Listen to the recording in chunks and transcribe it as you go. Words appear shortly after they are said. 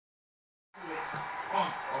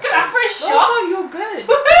Good after a shot. Oh, you're good.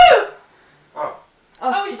 Woohoo!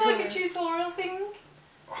 Oh, It's like a tutorial thing.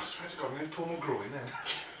 I swear to God, I'm going to pull my groin then.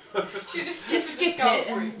 Should just skip go it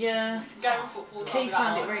for and, yeah. Go football. Kate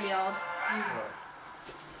found it really hard.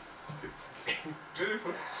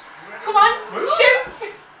 Come on,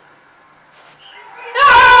 shoot!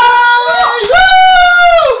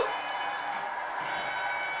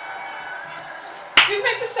 Who's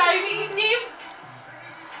meant to save it, Niv?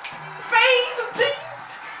 Babe, please!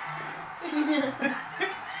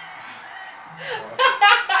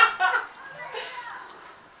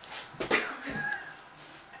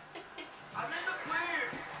 I'm in the clear.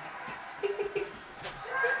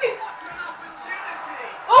 What an opportunity!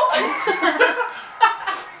 Oh!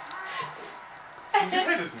 Can you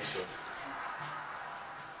play this and stuff?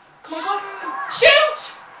 Come on, shoot!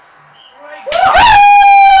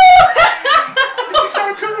 This is so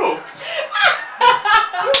corrupt.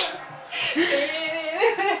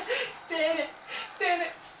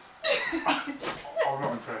 I'm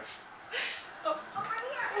not impressed.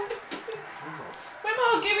 Where am I,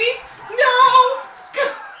 Gibby? No!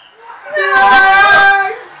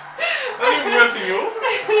 Nice! That's even worse than yours.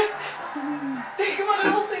 Come on,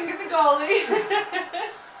 little thing at the goalie.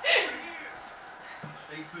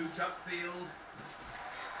 Big boot upfield.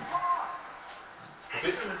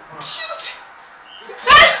 Excellent pass. Shoot! And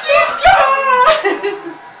she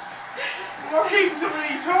scores! My keeper's a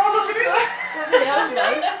retard, look at it. What did it else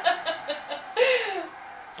say?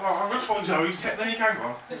 Oh, I'm just find Zoe's technique, hang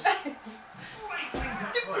on. Great link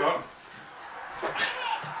up Hang play. on.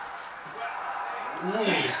 Ooh.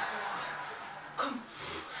 Yes. Come.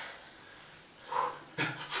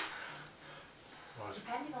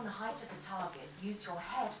 Depending on the height of the target, use your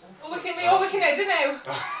head or foot. Oh, we can head it now.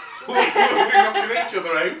 We're knocking each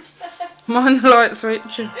other out. Mind the light switch.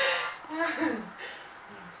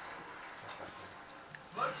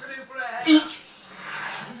 Floats it in for a head. He's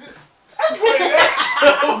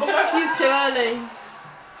too early.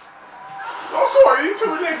 Oh, go on, you took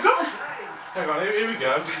my legs off. Hang on, here we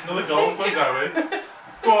go. Another goal for Zoe.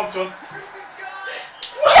 Go on, son. Shooting chance.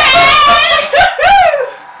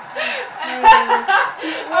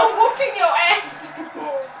 I'm whooping your ass.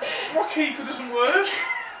 My keeper doesn't work.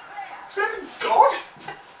 Swear to God.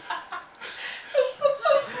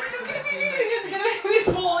 This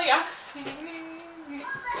ball here. Can you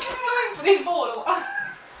go in for this ball or what?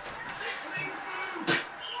 Clean through.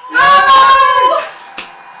 No!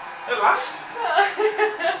 At last.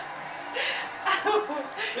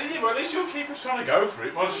 Yeah, well, at least your keeper's trying to go for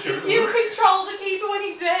it. Might shoot. You could